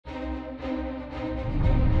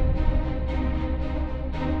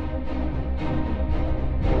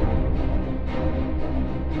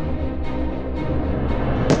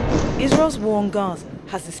Israel's war on Gaza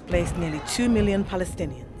has displaced nearly 2 million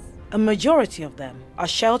Palestinians. A majority of them are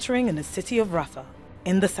sheltering in the city of Rafah,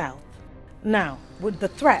 in the south. Now, with the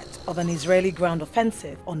threat of an Israeli ground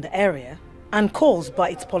offensive on the area, and calls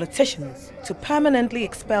by its politicians to permanently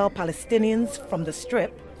expel Palestinians from the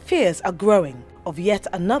Strip, fears are growing of yet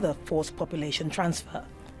another forced population transfer.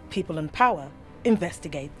 People in Power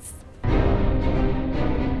investigates.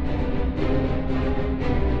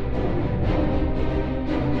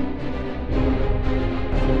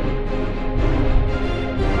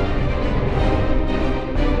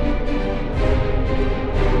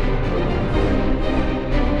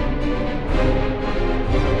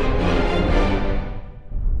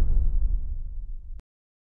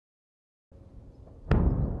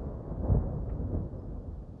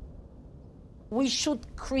 We should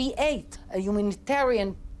create a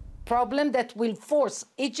humanitarian problem that will force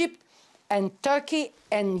Egypt and Turkey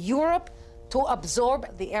and Europe to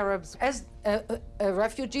absorb the Arabs as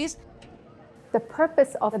refugees. The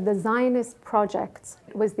purpose of the Zionist project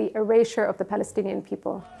was the erasure of the Palestinian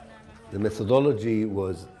people. The methodology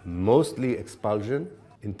was mostly expulsion,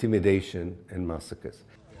 intimidation, and massacres.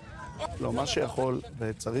 מה שיכול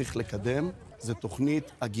וצריך לקדם זה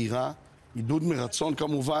תוכנית הגירה, עידוד מרצון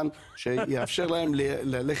כמובן, שיאפשר להם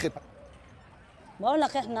ללכת. بقول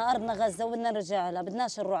لك احنا ارضنا غزه وبدنا نرجع لها،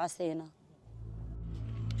 بدناش نروح على سينا.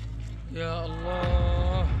 يا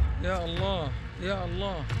الله يا الله يا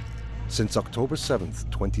الله. Since October 7th,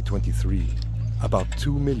 2023, about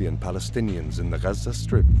 2 million Palestinians in the Gaza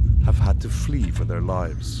Strip have had to flee for their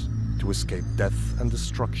lives, to escape death and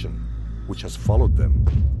destruction, which has followed them,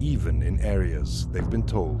 even in areas they've been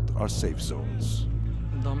told are safe zones.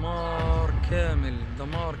 دمار كامل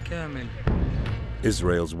دمار كامل.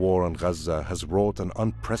 Israel's war on Gaza has wrought an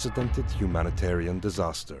unprecedented humanitarian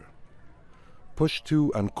disaster. Pushed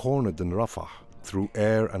to and cornered in Rafah through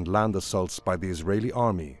air and land assaults by the Israeli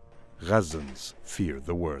army, Gazans fear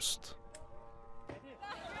the worst.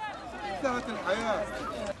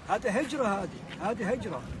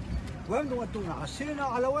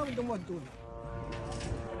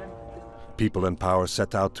 People in Power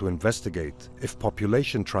set out to investigate if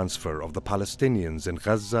population transfer of the Palestinians in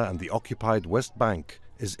Gaza and the occupied West Bank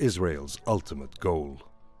is Israel's ultimate goal.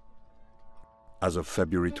 As of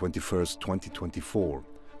February 21st, 2024,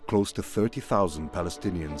 close to 30,000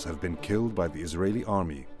 Palestinians have been killed by the Israeli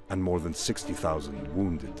army and more than 60,000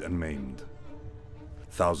 wounded and maimed.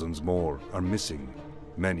 Thousands more are missing,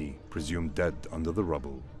 many presumed dead under the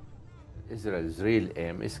rubble. Israel's real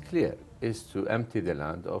aim is clear, is to empty the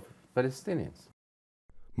land of Palestinians.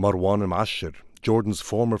 Marwan al-Mashir, Jordan's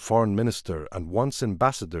former foreign minister and once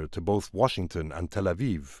ambassador to both Washington and Tel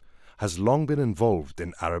Aviv, has long been involved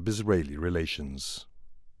in Arab-Israeli relations.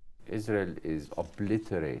 Israel is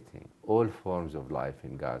obliterating all forms of life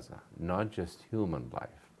in Gaza, not just human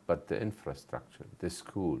life, but the infrastructure, the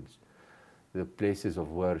schools, the places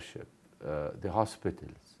of worship, the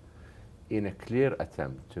hospitals, in a clear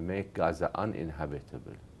attempt to make Gaza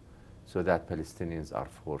uninhabitable so that Palestinians are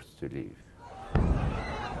forced to leave.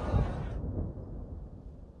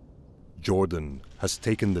 Jordan has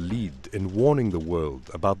taken the lead in warning the world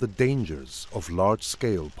about the dangers of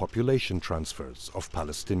large-scale population transfers of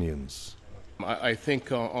Palestinians. I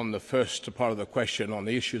think on the first part of the question, on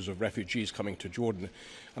the issues of refugees coming to Jordan,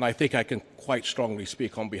 and I think I can quite strongly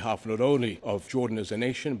speak on behalf not only of Jordan as a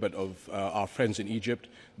nation, but of our friends in Egypt,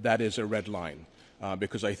 that is a red line.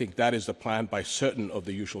 Because I think that is the plan by certain of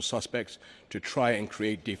the usual suspects to try and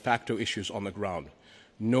create de facto issues on the ground.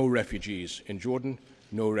 No refugees in Jordan,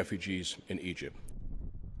 no refugees in Egypt.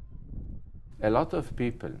 A lot of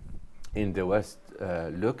people in the West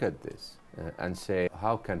look at this and say,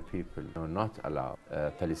 how can people not allow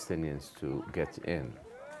Palestinians to get in?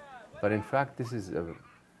 But in fact, this is a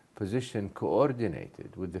position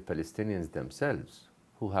coordinated with the Palestinians themselves,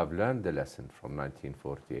 who have learned the lesson from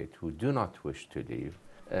 1948, who do not wish to leave.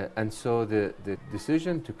 And so the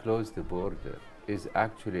decision to close the border is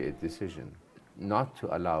actually a decision not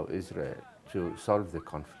to allow Israel to solve the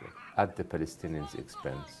conflict at the Palestinians'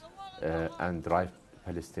 expense and drive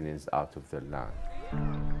Palestinians out of their land.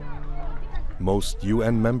 Most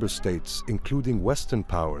UN member states, including Western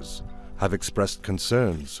powers, have expressed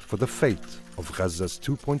concerns for the fate of Gaza's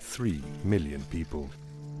 2.3 million people.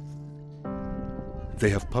 They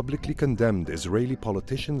have publicly condemned Israeli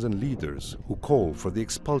politicians and leaders who call for the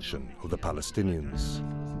expulsion of the Palestinians.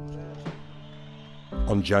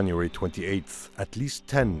 On January 28th, at least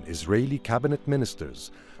 10 Israeli cabinet ministers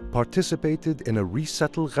participated in a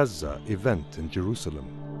Resettle Gaza event in Jerusalem.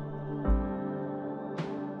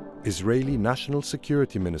 Israeli National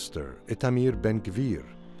Security Minister Itamar Ben-Gvir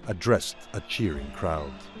addressed a cheering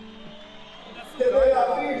crowd.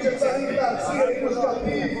 שצריך להחזיר את גוש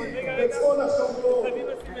קטיף וצפון השומרון.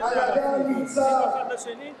 ההנהגה האמיצה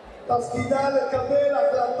תפקידה לקבל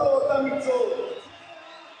החלטות אמיצות.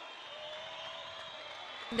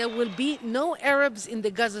 There will be no Arabs in the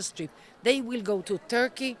Gaza Strip. They will go to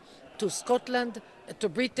Turkey, to Scotland, to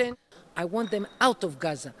Britain. I want them out of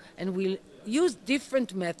Gaza, and we'll use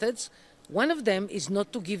different methods. One of them is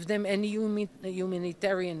not to give them any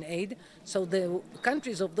humanitarian aid, so the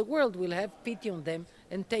countries of the world will have pity on them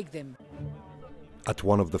and take them. At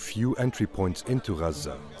one of the few entry points into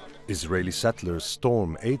Gaza, Israeli settlers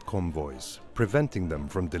storm aid convoys, preventing them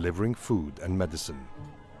from delivering food and medicine.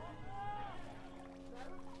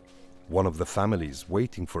 One of the families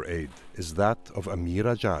waiting for aid is that of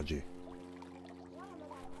Amira Jaji.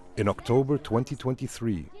 In October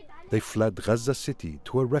 2023, they fled Gaza City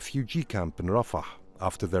to a refugee camp in Rafah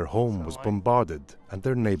after their home was bombarded and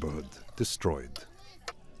their neighborhood destroyed.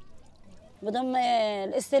 بدهم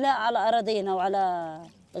الاستيلاء على أراضينا وعلى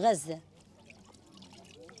غزة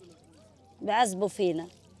بعذبوا فينا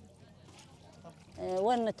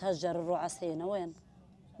وين نتهجر الرعاسينا وين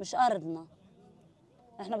مش أرضنا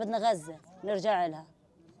احنا بدنا غزة نرجع لها.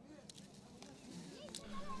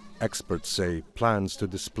 Experts say plans to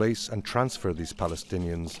displace and transfer these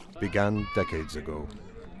Palestinians began decades ago.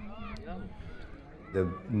 The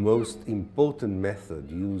most important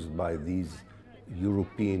method used by these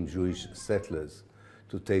European Jewish settlers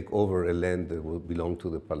to take over a land that will belong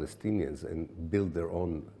to the Palestinians and build their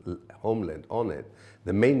own homeland on it,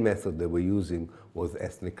 the main method they were using was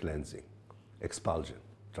ethnic cleansing, expulsion,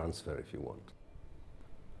 transfer if you want.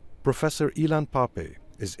 Professor Ilan Pape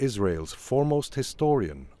is Israel's foremost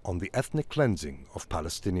historian on the ethnic cleansing of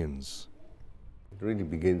Palestinians. It really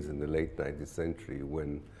begins in the late 19th century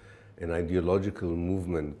when an ideological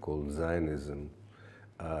movement called Zionism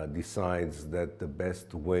decides that the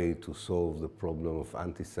best way to solve the problem of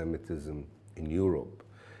anti-Semitism in Europe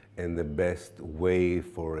and the best way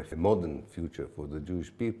for a modern future for the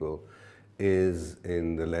Jewish people is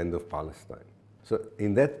in the land of Palestine. So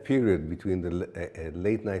in that period between the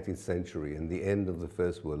late 19th century and the end of the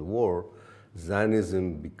First World War,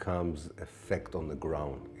 Zionism becomes a fact on the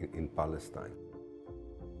ground in Palestine.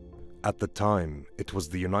 At the time, it was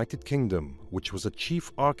the United Kingdom which was a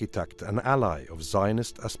chief architect and ally of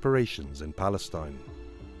Zionist aspirations in Palestine.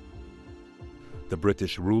 The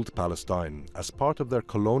British ruled Palestine as part of their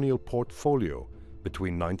colonial portfolio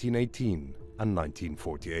between 1918 and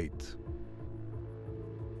 1948.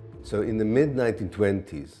 So in the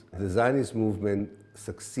mid-1920s, the Zionist movement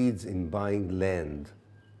succeeds in buying land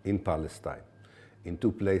in Palestine, in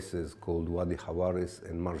two places called Wadi Hawaris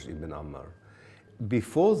and Marj ibn Ammar.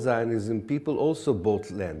 Before Zionism, people also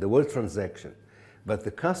bought land. There were transactions. But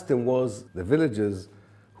the custom was the villagers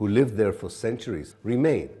who lived there for centuries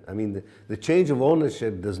remain. I mean, the change of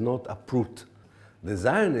ownership does not uproot. The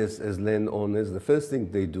Zionists, as landowners, the first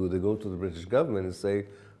thing they do, they go to the British government and say,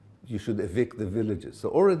 you should evict the villages. So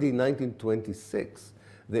already in 1926,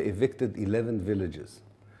 they evicted 11 villages,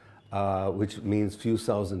 which means few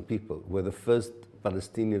thousand people, were the first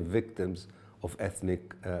Palestinian victims of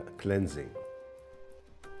ethnic cleansing.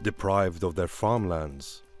 Deprived of their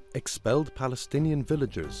farmlands, expelled Palestinian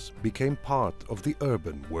villagers became part of the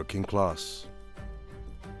urban working class.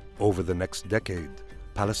 Over the next decade,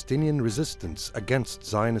 Palestinian resistance against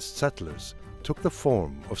Zionist settlers took the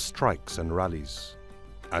form of strikes and rallies,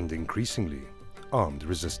 and increasingly, armed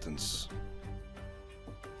resistance.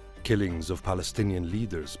 Killings of Palestinian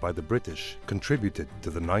leaders by the British contributed to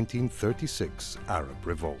the 1936 Arab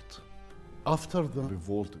Revolt. After the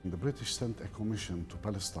revolt, the British sent a commission to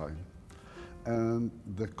Palestine, and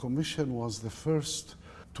the commission was the first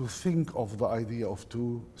to think of the idea of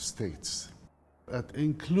two states. It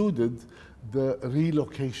included the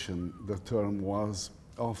relocation, the term was,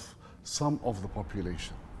 of some of the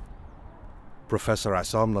population. Professor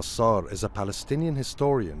Assam Nassar is a Palestinian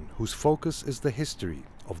historian whose focus is the history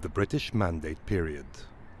of the British Mandate period.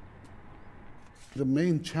 The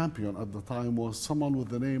main champion at the time was someone with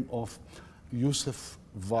the name of Yosef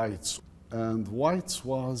Weitz. And Weitz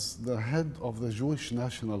was the head of the Jewish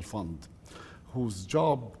National Fund, whose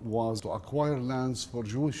job was to acquire lands for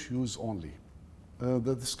Jewish use only.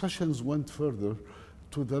 The discussions went further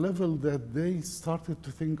to the level that they started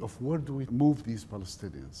to think of where do we move these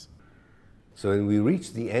Palestinians. So when we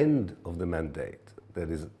reach the end of the mandate, that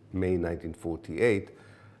is May 1948,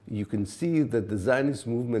 you can see that the Zionist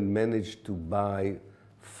movement managed to buy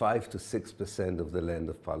 5 to 6% of the land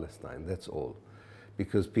of Palestine, that's all,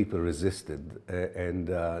 because people resisted and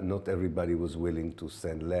not everybody was willing to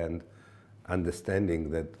send land,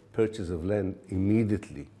 understanding that purchase of land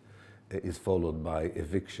immediately is followed by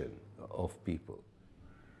eviction of people.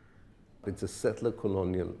 It's a settler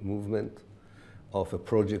colonial movement of a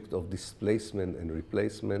project of displacement and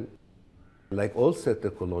replacement. Like all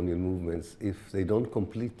settler colonial movements, if they don't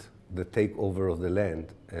complete the takeover of the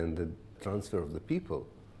land and the transfer of the people,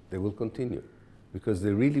 they will continue. Because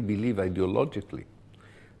they really believe ideologically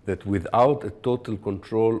that without a total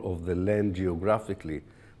control of the land geographically,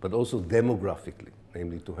 but also demographically,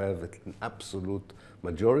 namely to have an absolute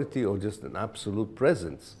majority or just an absolute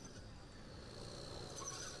presence.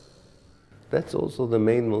 That's also the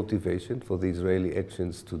main motivation for the Israeli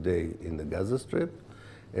actions today in the Gaza Strip,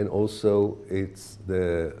 and also it's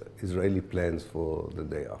the Israeli plans for the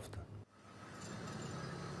day after.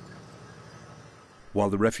 While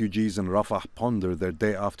the refugees in Rafah ponder their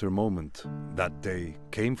day after moment, that day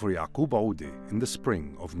came for Yaqub Aoudi in the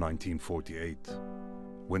spring of 1948,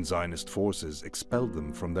 when Zionist forces expelled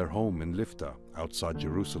them from their home in Lifta outside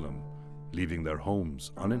Jerusalem, leaving their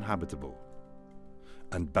homes uninhabitable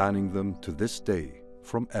and banning them to this day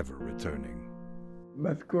from ever returning.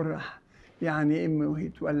 بذكر يعني امي وهي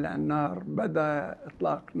تولع النار، بدا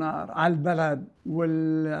اطلاق نار على البلد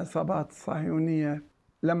والعصابات الصهيونيه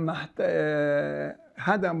لما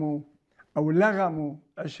هدموا او لغموا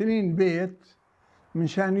 20 بيت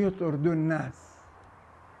مشان يطردوا الناس.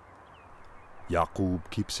 Yaqub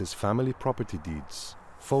keeps his family property deeds,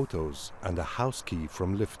 photos and a house key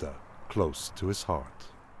from Lifta close to his heart.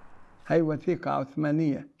 هاي وثيقة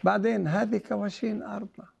عثمانية، بعدين هذه كواشين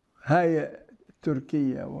أرضنا، هاي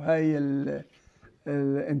تركيا وهاي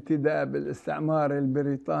الانتداب الاستعماري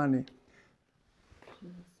البريطاني،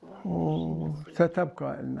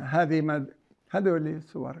 وستبقى لنا. هذه هذول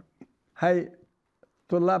صور، هاي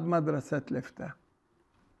طلاب مدرسة لفتة،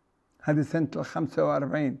 هذه سنة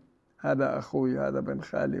 45، هذا أخوي هذا بن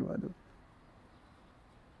خالي وهذا.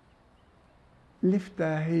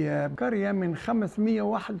 لفتة هي قرية من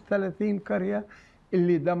 531 قرية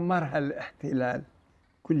اللي دمرها الاحتلال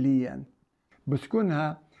كلياً.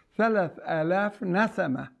 بسكنها 3000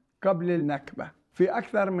 نسمة قبل النكبة في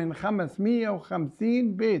أكثر من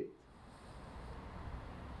 550 بيت.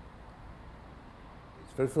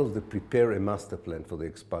 First of all, they prepare a master plan for the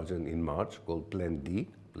expulsion in March called Plan D,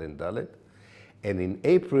 Plan Dalet. And in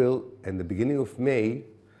April and the beginning of May,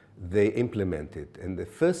 they implement it. And the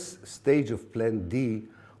first stage of Plan D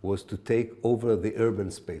was to take over the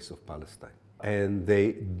urban space of Palestine. And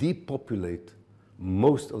they depopulate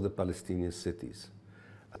most of the Palestinian cities.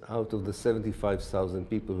 Out of the 75,000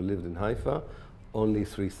 people who lived in Haifa, only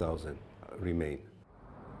 3,000 remain.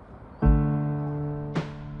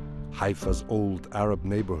 Haifa's old Arab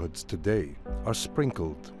neighborhoods today are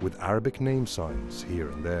sprinkled with Arabic name signs here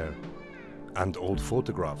and there, and old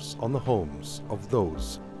photographs on the homes of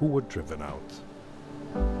those who were driven out.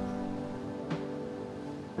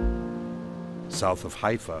 South of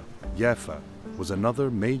Haifa, Jaffa was another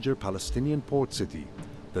major Palestinian port city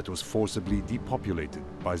that was forcibly depopulated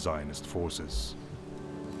by Zionist forces.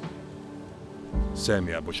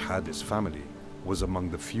 Sami Abu Shhad's family was among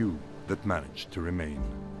the few that managed to remain.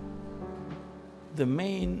 The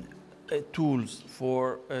main tools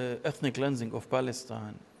for ethnic cleansing of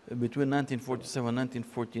Palestine between 1947 and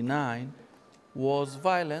 1949 was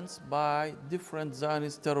violence by different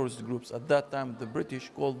Zionist terrorist groups. At that time, the British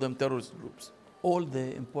called them terrorist groups. All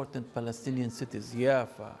the important Palestinian cities,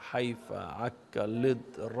 Jaffa, Haifa, Akka, Lid,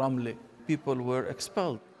 Ramle, people were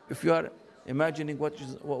expelled. If you are imagining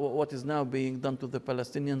what is now being done to the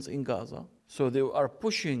Palestinians in Gaza, so they are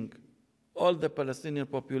pushing all the Palestinian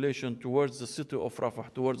population towards the city of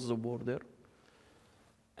Rafah, towards the border,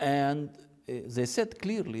 and they said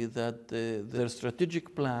clearly that their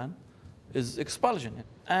strategic plan is expulsion.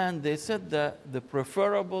 And they said that the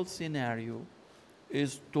preferable scenario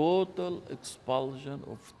is total expulsion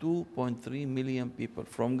of 2.3 million people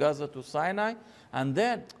from Gaza to Sinai, and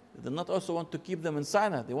then they do not also want to keep them in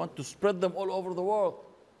Sinai, they want to spread them all over the world.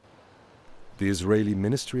 The Israeli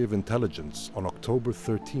Ministry of Intelligence on October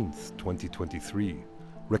 13, 2023,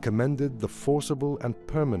 recommended the forcible and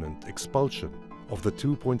permanent expulsion of the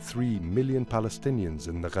 2.3 million Palestinians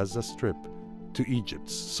in the Gaza Strip to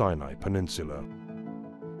Egypt's Sinai Peninsula.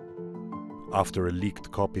 After a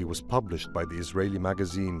leaked copy was published by the Israeli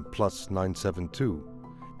magazine Plus 972,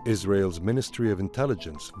 Israel's Ministry of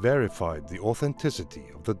Intelligence verified the authenticity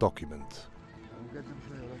of the document.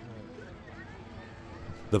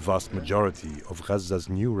 The vast majority of Gaza's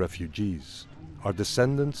new refugees are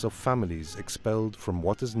descendants of families expelled from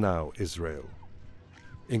what is now Israel,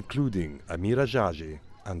 including Amira Jaji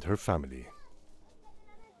and her family.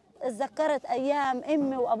 تذكرت أيام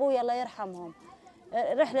أمي وأبوي الله يرحمهم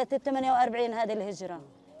رحلة 48 هذه الهجرة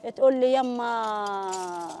تقول لي يما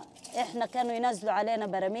إحنا كانوا ينزلوا علينا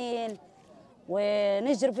براميل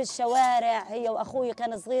ونجري في الشوارع هي وأخوي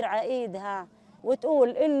كان صغير على إيدها وتقول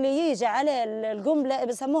اللي يجي عليه القنبلة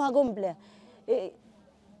بسموها قنبلة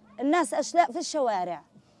الناس أشلاء في الشوارع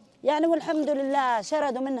يعني. والحمد لله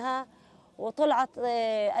شردوا منها وطلعت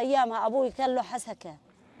أيامها أبوي كان له حسكة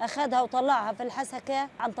أخذها وطلعها في الحسكة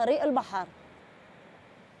عن طريق البحر.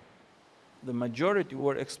 The majority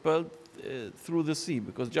were expelled through the sea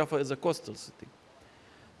because Jaffa is a coastal city.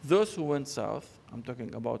 Those who went south, I'm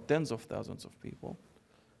talking about tens of thousands of people,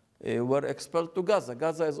 were expelled to Gaza.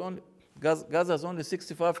 Gaza is only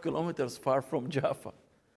 65 kilometers far from Jaffa.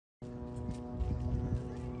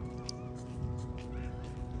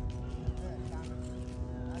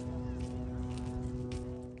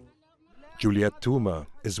 Juliet Touma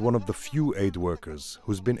is one of the few aid workers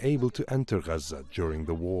who's been able to enter Gaza during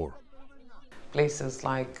the war. Places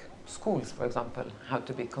like schools, for example, had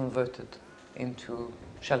to be converted into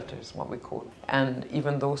shelters, what we call. And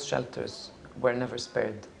even those shelters were never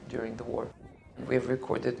spared during the war. We've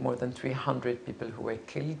recorded more than 300 people who were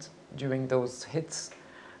killed during those hits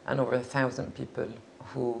and over 1,000 people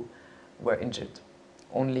who were injured,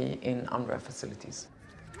 only in UNRWA facilities.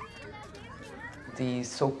 The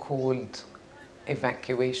so-called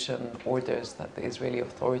evacuation orders that the Israeli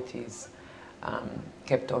authorities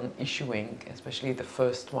kept on issuing, especially the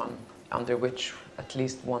first one, under which at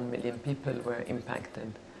least 1 million people were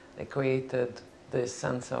impacted. They created this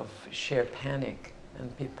sense of sheer panic,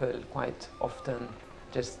 and people quite often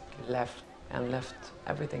just left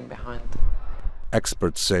everything behind.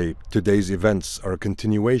 Experts say today's events are a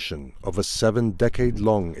continuation of a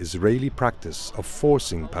 7-decade-long Israeli practice of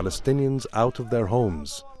forcing Palestinians out of their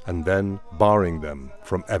homes and then barring them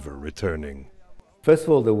from ever returning. First of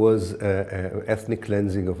all, there was ethnic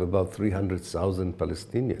cleansing of about 300,000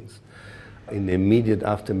 Palestinians in the immediate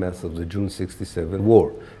aftermath of the June 67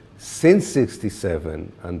 war. Since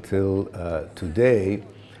 67 until today,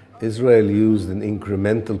 Israel used an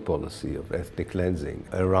incremental policy of ethnic cleansing.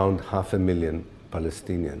 Around 500,000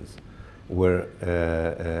 Palestinians were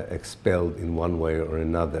expelled in one way or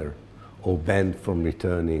another, or banned from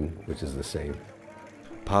returning, which is the same.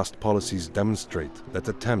 Past policies demonstrate that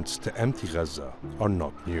attempts to empty Gaza are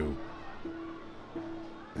not new.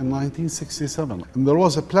 In 1967, there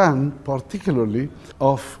was a plan particularly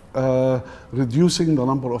of reducing the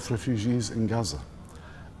number of refugees in Gaza.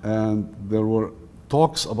 And there were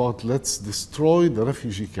talks about let's destroy the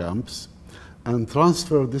refugee camps and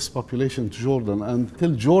transfer this population to Jordan,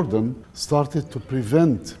 until Jordan started to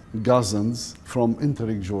prevent Gazans from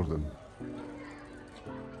entering Jordan.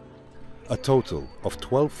 A total of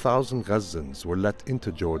 12,000 Gazans were let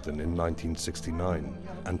into Jordan in 1969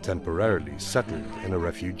 and temporarily settled in a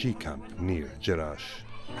refugee camp near Jerash.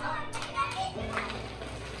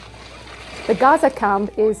 The Gaza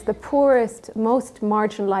camp is the poorest, most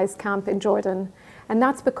marginalized camp in Jordan. And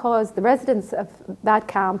that's because the residents of that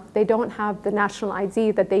camp, they don't have the national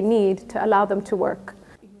ID that they need to allow them to work.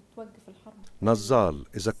 Nazal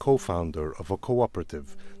is a co-founder of a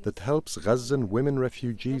cooperative that helps Gazan women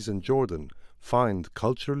refugees in Jordan find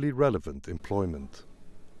culturally relevant employment.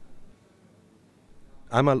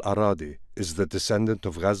 Amal Aradi is the descendant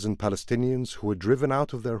of Gazan Palestinians who were driven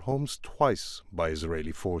out of their homes twice by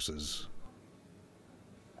Israeli forces.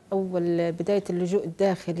 أول بداية اللجوء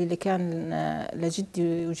الداخلي اللي كان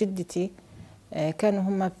لجدي وجدتي كانوا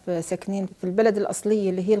هم ساكنين في البلد الأصلية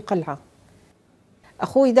اللي هي القلعة.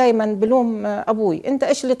 أخوي دايما بلوم أبوي أنت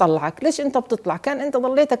إيش اللي طلعك؟ ليش أنت بتطلع؟ كان أنت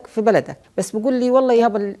ضليتك في بلدك. بس بقول لي والله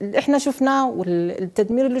يابا اللي إحنا شفناه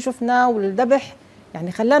والتدمير اللي شفناه والذبح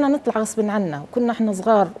يعني خلانا نطلع غصب عنا وكنا إحنا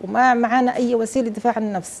صغار وما معانا أي وسيلة دفاع عن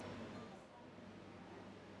النفس.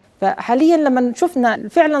 فحاليا لما شفنا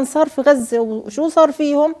فعلا صار في غزة وشو صار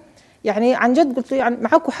فيهم يعني عن جد قلت له يعني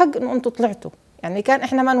معاكم حق إنه أنتم طلعتوا. يعني كان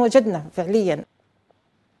إحنا ما انوجدنا فعليا.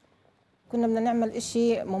 كنا بدنا نعمل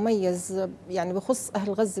إشي مميز يعني بخص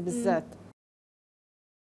أهل غزة بالذات.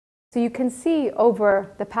 So you can see over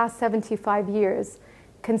the past 75 years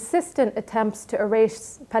consistent attempts to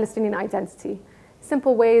erase Palestinian identity.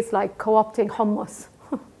 Simple ways like co-opting hummus.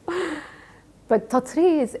 But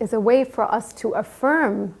tatriz is a way for us to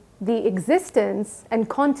affirm the existence and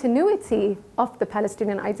continuity of the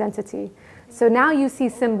Palestinian identity. So now you see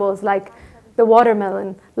symbols like the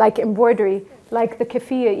watermelon, like embroidery, like the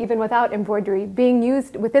keffiyeh, even without embroidery, being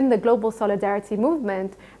used within the global solidarity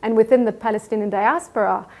movement and within the Palestinian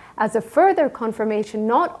diaspora as a further confirmation,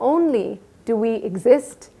 not only do we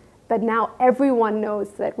exist, but now everyone knows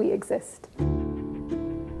that we exist.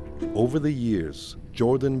 Over the years,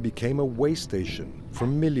 Jordan became a way station for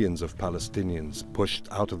millions of Palestinians pushed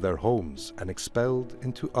out of their homes and expelled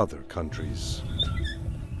into other countries.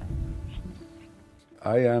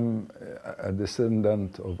 I am a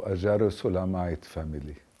descendant of a Jerusalemite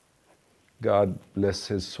family. God bless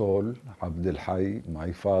his soul, Abdul Hayy,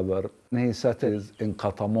 my father. He settled in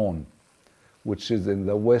Qatamon, which is in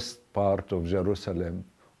the west part of Jerusalem,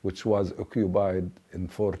 which was occupied in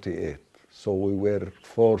 48. So we were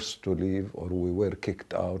forced to leave, or we were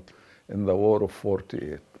kicked out in the war of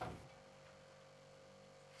 48.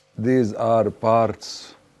 These are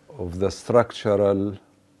parts of the structural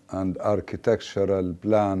and architectural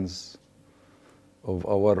plans of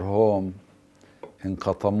our home in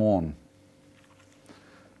Qatamon.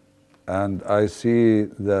 And I see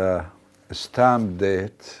the stamp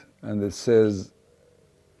date, and it says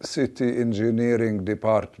City Engineering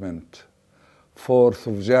Department, 4th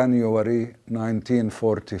of January,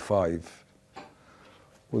 1945.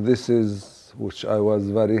 Well, this is, which I was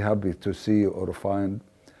very happy to see or find,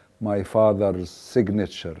 my father's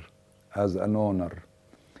signature as an owner.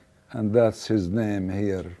 And that's his name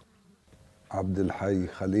here, Abdul Hayy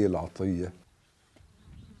Khalil Atiyah.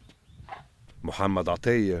 Muhammad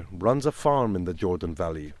Atiyah runs a farm in the Jordan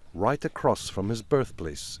Valley, right across from his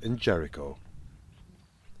birthplace in Jericho.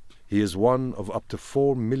 He is one of up to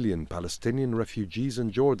 4 million Palestinian refugees in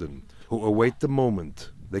Jordan who await the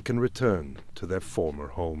moment they can return to their former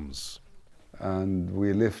homes. And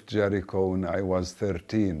we left Jericho when I was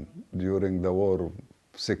 13 during the war of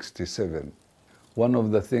 67. One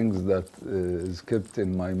of the things that is kept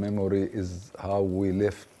in my memory is how we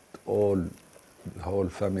left the whole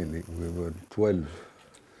family. We were 12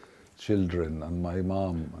 children and my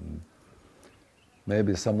mom and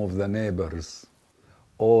maybe some of the neighbors,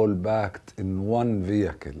 all backed in one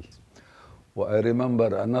vehicle. Well, I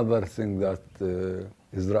remember another thing that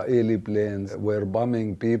Israeli planes were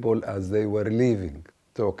bombing people as they were leaving,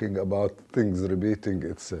 talking about things repeating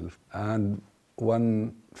itself. And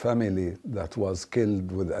one family that was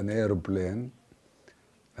killed with an airplane,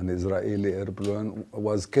 an Israeli airplane,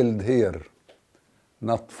 was killed here,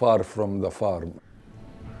 not far from the farm.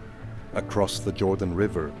 Across the Jordan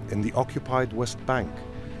River, in the occupied West Bank,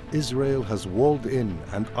 Israel has walled in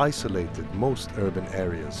and isolated most urban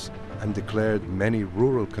areas and declared many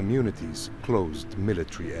rural communities closed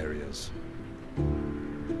military areas.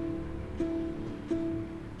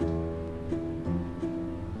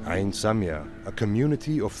 Ain Samia, a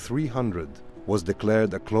community of 300, was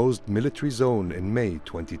declared a closed military zone in May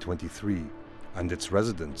 2023, and its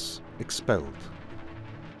residents expelled.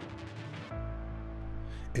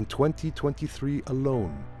 In 2023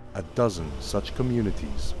 alone, a dozen such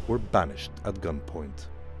communities were banished at gunpoint.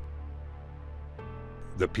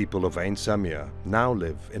 The people of Ain Samia now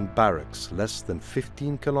live in barracks less than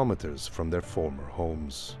 15 kilometers from their former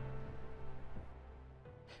homes.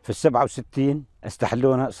 في 67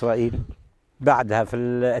 استحلونا إسرائيل. بعدها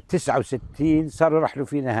في 69 صاروا يرحلوا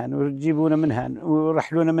فينا هان ويجيبونا من هان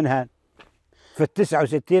ويرحلونا من هان. في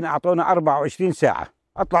 69 أعطونا 24 ساعة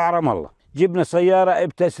أطلع على رام الله. جبنا سيارة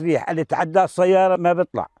بتسريح، اللي تعدى السيارة ما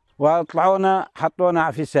بيطلع، وطلعونا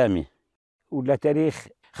حطونا في سامي. ولا تاريخ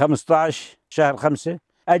 15 شهر 5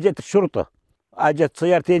 اجت الشرطه، اجت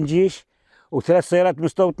سيارتين جيش وثلاث سيارات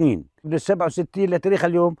مستوطنين. من 67 لتاريخ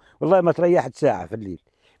اليوم والله ما تريحت ساعه في الليل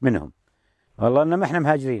منهم. والله انما احنا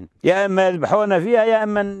مهاجرين، يا اما يذبحونا فيها يا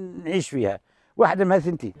اما نعيش فيها، واحده من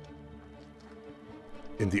هالثنتين.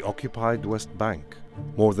 In the occupied West Bank,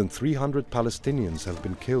 more than 300 Palestinians have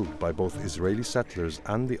been killed by both Israeli settlers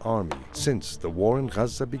and the army since the war in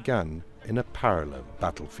Gaza began in a parallel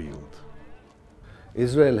battlefield.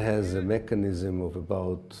 Israel has a mechanism of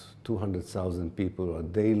about 200,000 people who are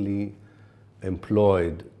daily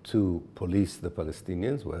employed to police the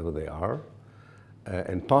Palestinians, wherever they are.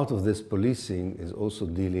 And part of this policing is also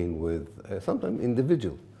dealing with sometimes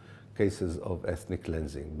individual cases of ethnic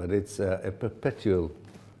cleansing. But it's a perpetual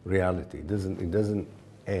reality. It doesn't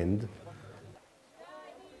end.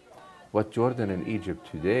 What Jordan and Egypt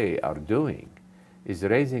today are doing is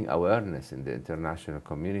raising awareness in the international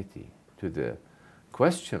community to the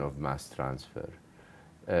question of mass transfer,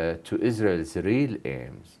 to Israel's real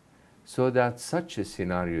aims, so that such a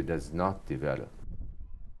scenario does not develop.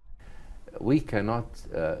 We cannot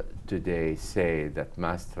today say that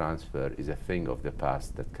mass transfer is a thing of the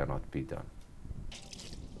past that cannot be done.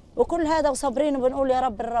 وكل هذا وصابرين وبنقول يا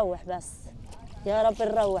رب نروح بس، يا رب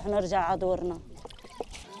نروح نرجع على دورنا.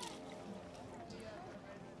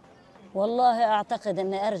 والله أعتقد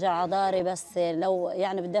إني أرجع على داري، بس لو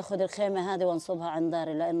يعني بدي أخذ الخيمة هذه وأنصبها عند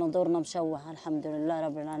داري، لأنه دورنا مشوه الحمد لله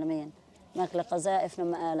رب العالمين، ماكل قذائفنا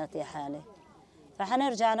ما قالت يا حالي.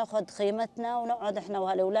 فحنرجع ناخذ خيمتنا ونقعد إحنا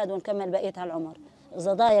وهالأولاد ونكمل بقية هالعمر،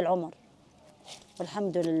 قضايا العمر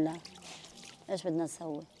والحمد لله. إيش بدنا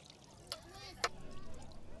نسوي؟